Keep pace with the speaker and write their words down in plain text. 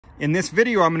In this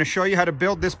video, I'm going to show you how to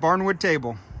build this barnwood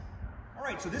table. All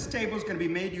right, so this table is going to be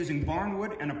made using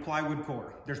barnwood and a plywood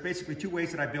core. There's basically two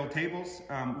ways that I build tables.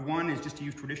 One is just to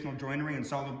use traditional joinery and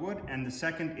solid wood, and the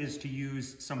second is to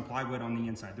use some plywood on the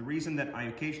inside. The reason that I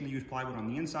occasionally use plywood on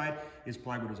the inside is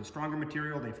plywood is a stronger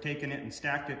material. They've taken it and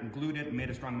stacked it and glued it and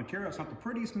made a strong material. It's not the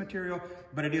prettiest material,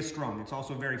 but it is strong. It's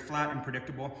also very flat and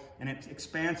predictable, and it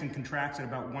expands and contracts at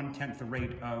about 1/10 the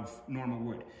rate of normal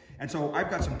wood. And so I've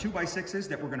got some 2x6s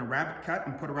that we're going to rabbet cut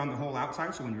and put around the whole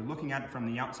outside, so when you're looking at it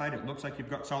from the outside, it looks like you've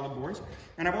got solid boards.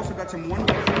 And I've also got some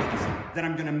 1x6s that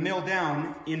I'm going to mill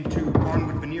down into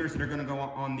barnwood veneers that are going to go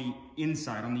on the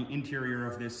inside, on the interior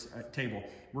of this table.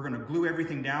 We're going to glue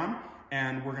everything down,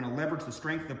 and we're going to leverage the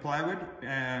strength of the plywood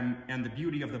and the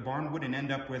beauty of the barnwood and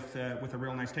end up with a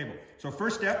real nice table. So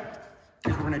first step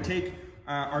is we're going to take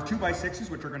our 2x6s,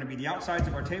 which are going to be the outsides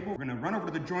of our table. We're going to run over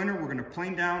to the joiner. We're going to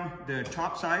plane down the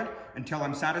top side until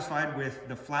I'm satisfied with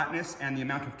the flatness and the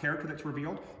amount of character that's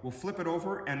revealed. We'll flip it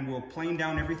over and we'll plane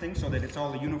down everything so that it's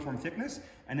all a uniform thickness.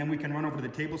 And then we can run over to the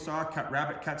table saw, cut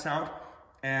rabbet cuts out,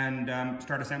 and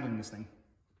start assembling this thing.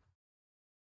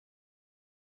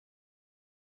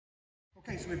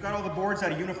 Okay, so we've got all the boards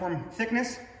at a uniform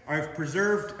thickness. I've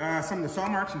preserved some of the saw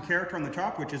marks and character on the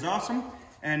top, which is awesome.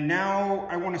 And now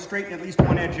I want to straighten at least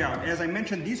one edge out. As I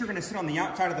mentioned, these are going to sit on the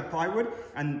outside of the plywood,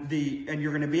 and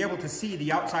you're going to be able to see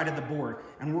the outside of the board.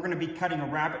 And we're going to be cutting a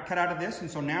rabbet cut out of this.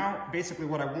 And so now, basically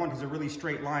what I want is a really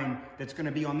straight line that's going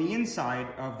to be on the inside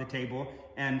of the table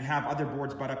and have other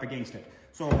boards butt up against it.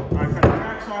 So I've got a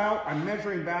track saw out. I'm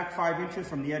measuring back 5 inches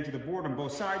from the edge of the board on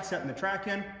both sides, setting the track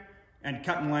in, and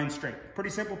cutting lines straight.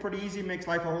 Pretty simple, pretty easy. Makes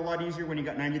life a whole lot easier when you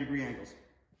got 90-degree angles.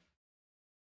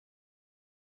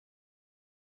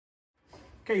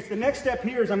 Okay, so the next step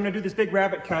here is I'm going to do this big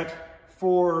rabbet cut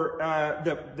for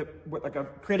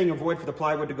creating a void for the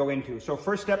plywood to go into. So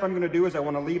first step I'm going to do is I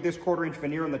want to leave this 1/4 inch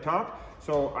veneer on the top.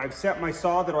 So I've set my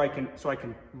saw that I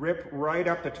can rip right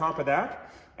up the top of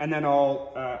that, and then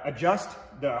I'll adjust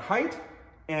the height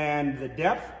and the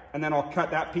depth, and then I'll cut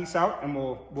that piece out, and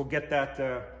we'll get that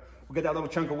little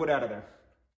chunk of wood out of there.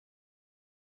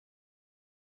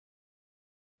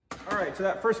 All right, so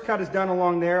that first cut is done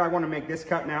along there. I want to make this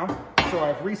cut now. So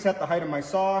I've reset the height of my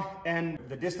saw and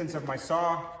the distance of my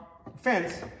saw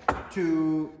fence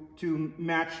to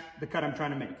match the cut I'm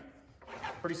trying to make.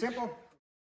 Pretty simple.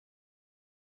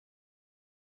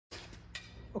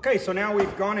 Okay, so now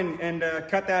we've gone and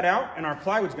cut that out, and our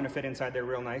plywood's going to fit inside there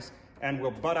real nice. And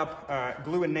we'll butt up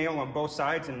glue and nail on both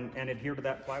sides and adhere to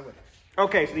that plywood.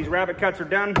 Okay, so these rabbet cuts are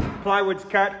done, plywood's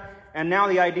cut, and now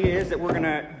the idea is that we're going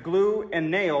to glue and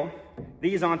nail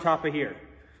these on top of here.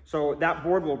 So that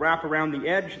board will wrap around the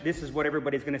edge. This is what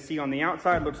everybody's going to see on the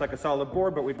outside. Looks like a solid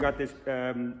board, but we've got this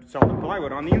solid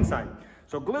plywood on the inside.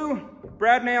 So glue,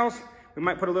 brad nails. We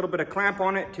might put a little bit of clamp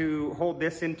on it to hold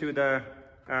this into the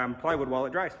plywood while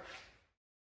it dries.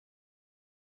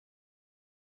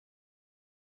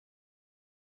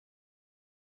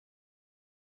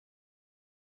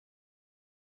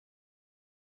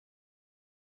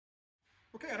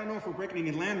 Okay, I don't know if we're breaking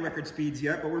any land record speeds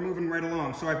yet, but we're moving right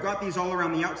along. So I've got these all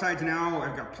around the outsides now.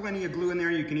 I've got plenty of glue in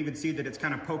there. You can even see that it's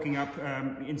kind of poking up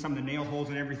in some of the nail holes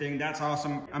and everything. That's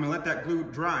awesome. I'm gonna let that glue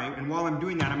dry, and while I'm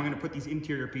doing that, I'm gonna put these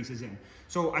interior pieces in.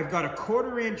 So I've got a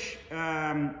 1/4 inch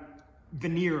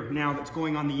veneer now that's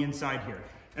going on the inside here.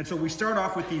 And so we start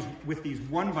off with these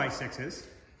 1x6s.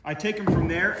 I take them from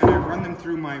there and I run them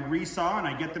through my resaw, and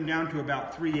I get them down to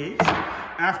about 3/8.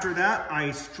 After that,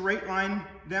 I straight line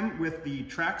them with the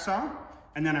track saw,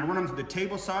 and then I run them to the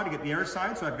table saw to get the air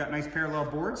side, so I've got nice parallel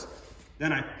boards.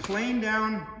 Then I plane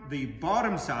down the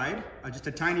bottom side, just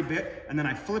a tiny bit, and then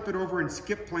I flip it over and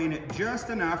skip plane it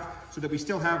just enough so that we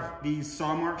still have these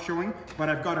saw marks showing, but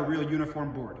I've got a real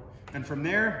uniform board. And from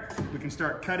there, we can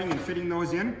start cutting and fitting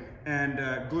those in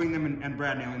and gluing them and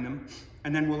brad nailing them.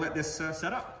 And then we'll let this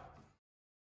set up.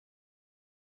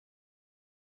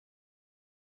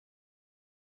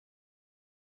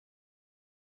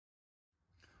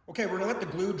 Okay, we're gonna let the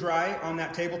glue dry on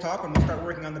that tabletop, and we'll start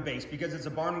working on the base. Because it's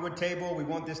a barnwood table, we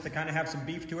want this to kind of have some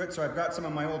beef to it. So I've got some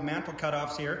of my old mantle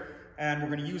cutoffs here, and we're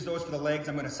gonna use those for the legs.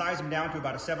 I'm gonna size them down to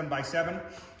about a 7x7.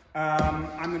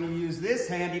 I'm gonna use this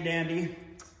handy dandy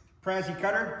Prezi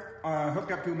cutter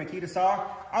hooked up to a Makita saw.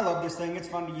 I love this thing, it's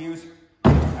fun to use.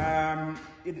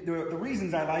 The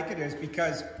reasons I like it is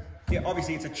because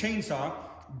obviously it's a chainsaw,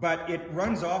 but it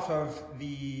runs off of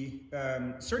the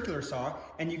circular saw,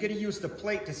 and you get to use the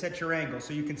plate to set your angle.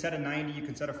 So you can set a 90, you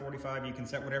can set a 45, you can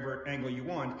set whatever angle you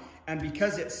want. And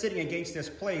because it's sitting against this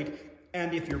plate,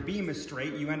 And if your beam is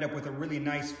straight, you end up with a really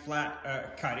nice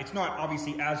flat cut. It's not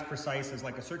obviously as precise as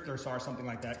like a circular saw or something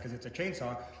like that because it's a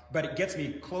chainsaw, but it gets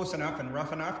me close enough and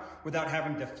rough enough without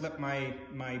having to flip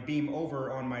my beam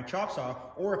over on my chop saw.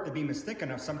 Or if the beam is thick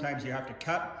enough, sometimes you have to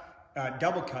cut,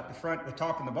 double cut the front, the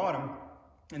top and the bottom,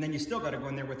 and then you still got to go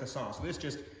in there with the saw. So this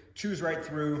just chews right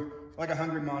through like a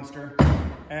hungry monster.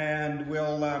 And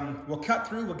we'll cut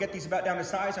through, we'll get these about down to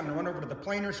size. I'm gonna run over to the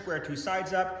planer, square two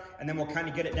sides up, and then we'll kind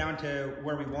of get it down to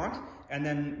where we want, and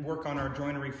then work on our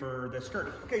joinery for the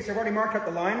skirt. Okay, so I've already marked up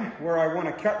the line where I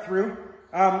wanna cut through.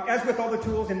 As with all the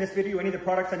tools in this video, any of the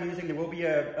products I'm using, there will be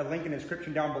a link in the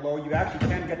description down below. You actually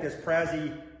can get this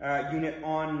Prezi unit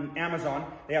on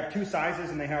Amazon. They have two sizes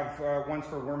and they have ones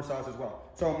for worm saws as well.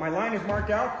 So my line is marked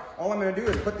out. All I'm gonna do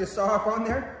is put this saw up on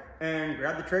there and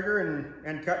grab the trigger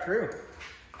and cut through.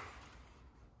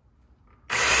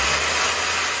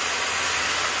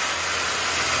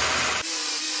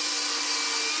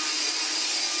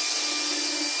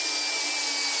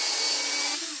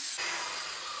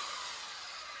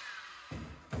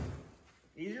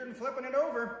 Easier than flipping it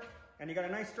over, and you got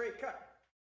a nice straight cut.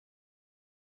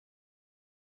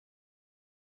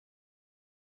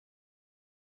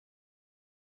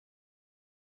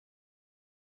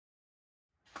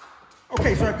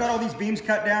 Okay, so I've got all these beams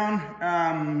cut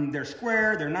down. They're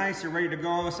square, they're nice, they're ready to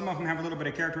go. Some of them have a little bit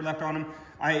of character left on them.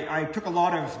 I took a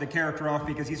lot of the character off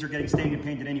because these are getting stained and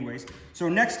painted anyways. So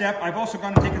next step, I've also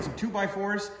gone and taken some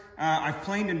 2x4s. I've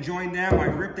planed and joined them.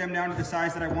 I've ripped them down to the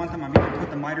size that I want them. I've even put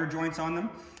the miter joints on them.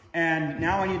 And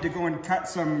now I need to go and cut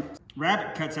some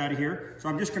rabbet cuts out of here. So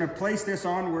I'm just gonna place this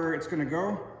on where it's gonna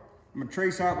go. I'm gonna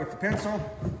trace out with the pencil,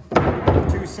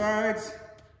 two sides.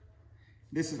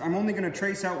 I'm only gonna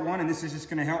trace out one, and this is just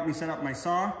gonna help me set up my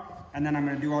saw. And then I'm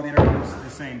gonna do all the other ones the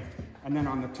same. And then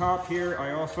on the top here,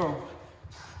 I also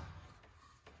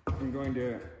am going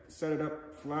to set it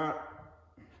up flat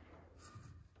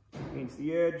against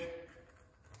the edge.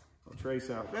 I'll trace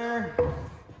out there,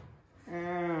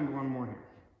 and one more here.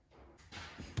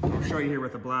 I'll show you here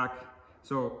with the black.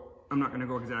 So I'm not gonna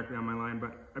go exactly on my line,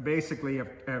 but I basically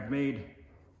have made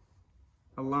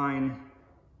a line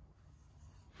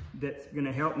that's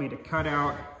gonna help me to cut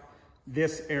out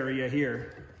this area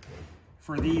here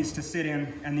for these to sit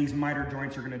in, and these miter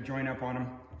joints are gonna join up on them,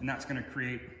 and that's gonna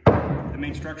create the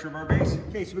main structure of our base.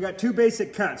 Okay, so we got two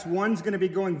basic cuts. One's gonna be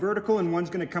going vertical and one's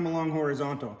gonna come along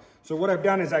horizontal. So what I've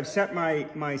done is I've set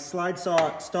my slide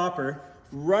saw stopper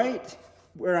right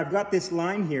where I've got this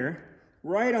line here,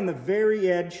 right on the very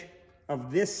edge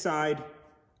of this side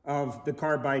of the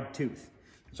carbide tooth.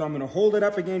 So I'm gonna hold it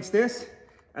up against this,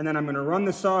 and then I'm gonna run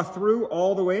the saw through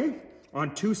all the way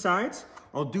on two sides.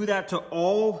 I'll do that to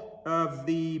all of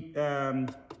the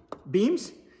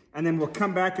beams, and then we'll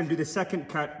come back and do the second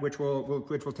cut, which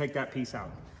will take that piece out.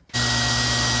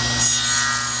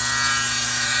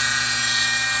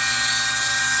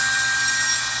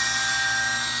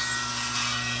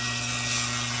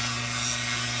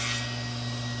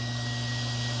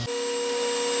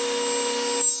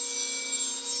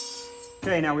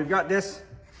 Okay, now we've got this,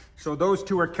 so those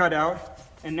two are cut out,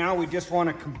 and now we just want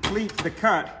to complete the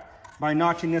cut by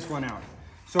notching this one out.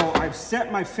 So I've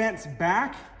set my fence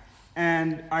back,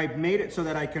 and I've made it so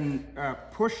that I can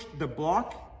push the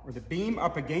block or the beam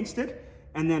up against it,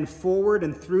 and then forward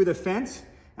and through the fence,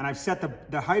 and I've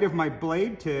set the height of my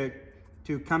blade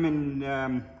to come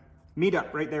and meet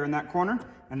up right there in that corner,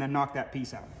 and then knock that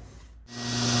piece out.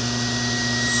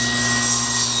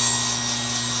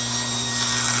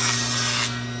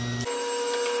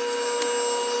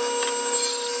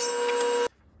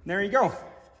 There you go.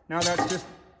 Now that's just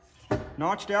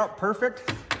notched out,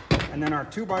 perfect. And then our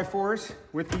 2x4s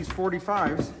with these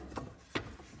 45s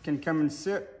can come and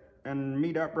sit and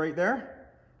meet up right there,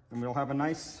 and we'll have a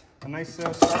nice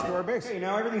start to our base. Okay,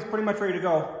 now everything's pretty much ready to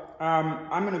go.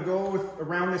 I'm gonna go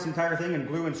around this entire thing and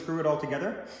glue and screw it all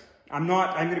together. I'm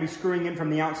gonna be screwing in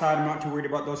from the outside. I'm not too worried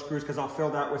about those screws because I'll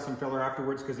fill that with some filler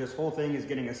afterwards, because this whole thing is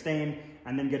getting a stain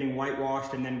and then getting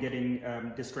whitewashed and then getting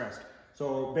distressed.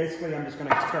 So basically I'm just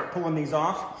gonna start pulling these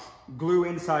off, glue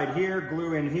inside here,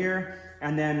 glue in here,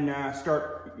 and then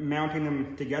start mounting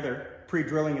them together,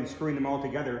 pre-drilling and screwing them all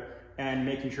together, and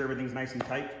making sure everything's nice and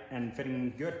tight and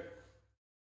fitting good.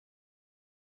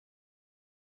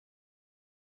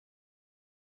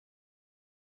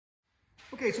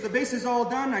 Okay, so the base is all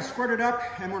done. I squared it up,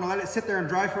 and we're gonna let it sit there and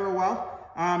dry for a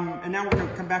while. And now we're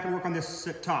gonna come back and work on this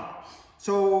top.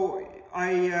 So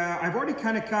I've already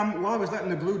kind of while I was letting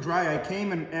the glue dry, I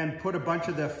came and put a bunch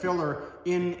of the filler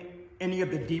in any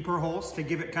of the deeper holes to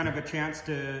give it kind of a chance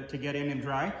to get in and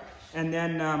dry. And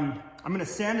then I'm gonna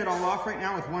sand it all off right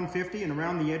now with 150 and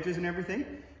around the edges and everything.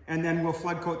 and then we'll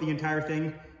flood coat the entire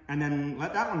thing and then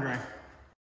let that one dry.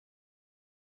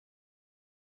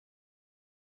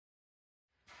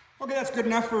 Okay, that's good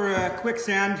enough for a quick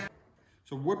sand.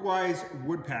 So Woodwise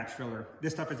wood patch filler.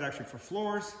 This stuff is actually for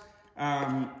floors.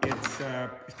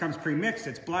 It comes pre-mixed,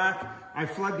 it's black. I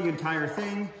flood the entire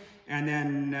thing, and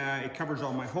then it covers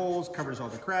all my holes, covers all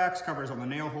the cracks, covers all the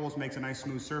nail holes, makes a nice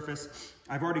smooth surface.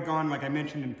 I've already gone, like I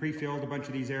mentioned, and pre-filled a bunch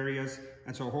of these areas,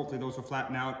 and so hopefully those will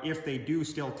flatten out. If they do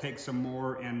still take some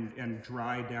more and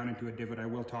dry down into a divot, I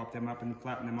will top them up and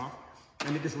flatten them off.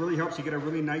 And it just really helps you get a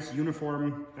really nice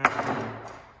uniform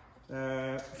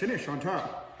finish on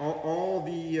top. All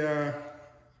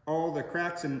the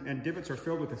cracks and divots are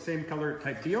filled with the same color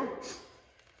type deal,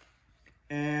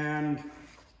 and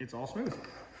it's all smooth.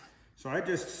 So I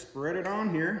just spread it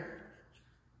on here,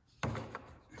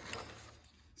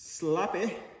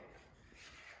 sloppy,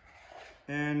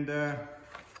 and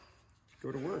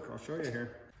go to work. I'll show you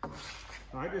here.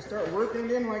 I just start working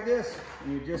it in like this,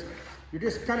 and you're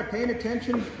just kind of paying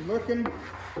attention, looking,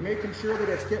 making sure that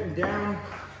it's getting down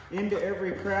into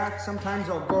every crack. Sometimes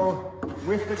I'll go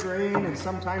with the grain and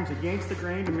sometimes against the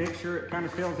grain to make sure it kind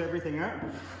of fills everything up.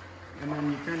 And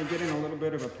then you kind of get in a little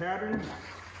bit of a pattern.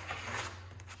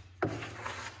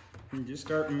 And just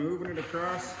start moving it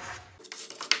across.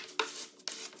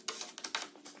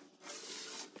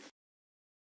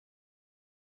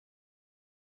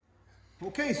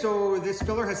 Okay, so this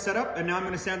filler has set up, and now I'm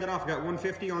going to sand it off. I've got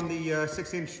 150 on the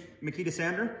 6-inch Makita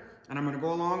sander. And I'm gonna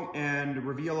go along and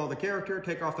reveal all the character,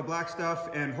 take off the black stuff,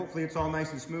 and hopefully it's all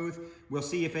nice and smooth. We'll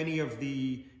see if any of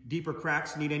the deeper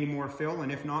cracks need any more fill,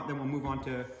 and if not, then we'll move on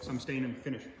to some stain and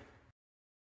finish.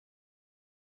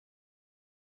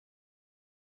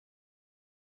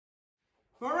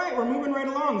 All right, we're moving right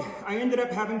along. I ended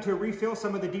up having to refill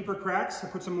some of the deeper cracks. I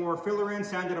put some more filler in,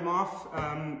 sanded them off,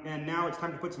 and now it's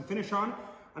time to put some finish on.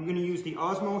 I'm gonna use the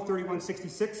Osmo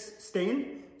 3166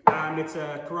 stain. It's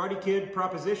a Karate Kid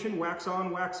proposition, wax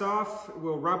on, wax off.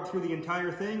 We'll rub through the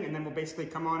entire thing, and then we'll basically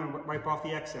come on and wipe off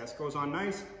the excess. Goes on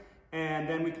nice, and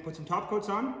then we can put some top coats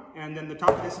on, and then the top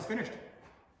of this is finished.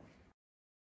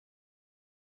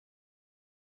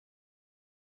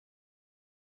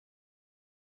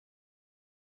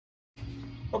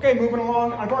 Okay, moving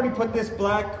along. I've already put this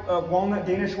black walnut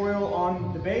Danish oil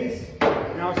on the base.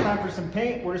 Now it's time for some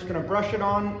paint. We're just gonna brush it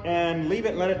on and leave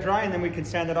it, let it dry, and then we can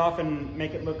sand it off and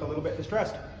make it look a little bit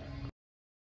distressed.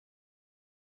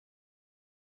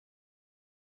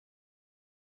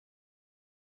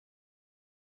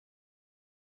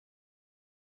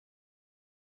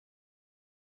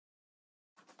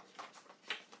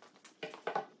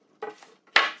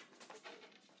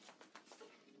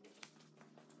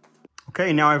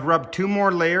 Okay, now I've rubbed 2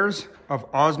 more layers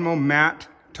of Osmo matte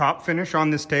top finish on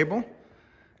this table,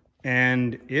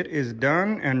 and it is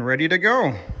done and ready to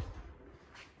go.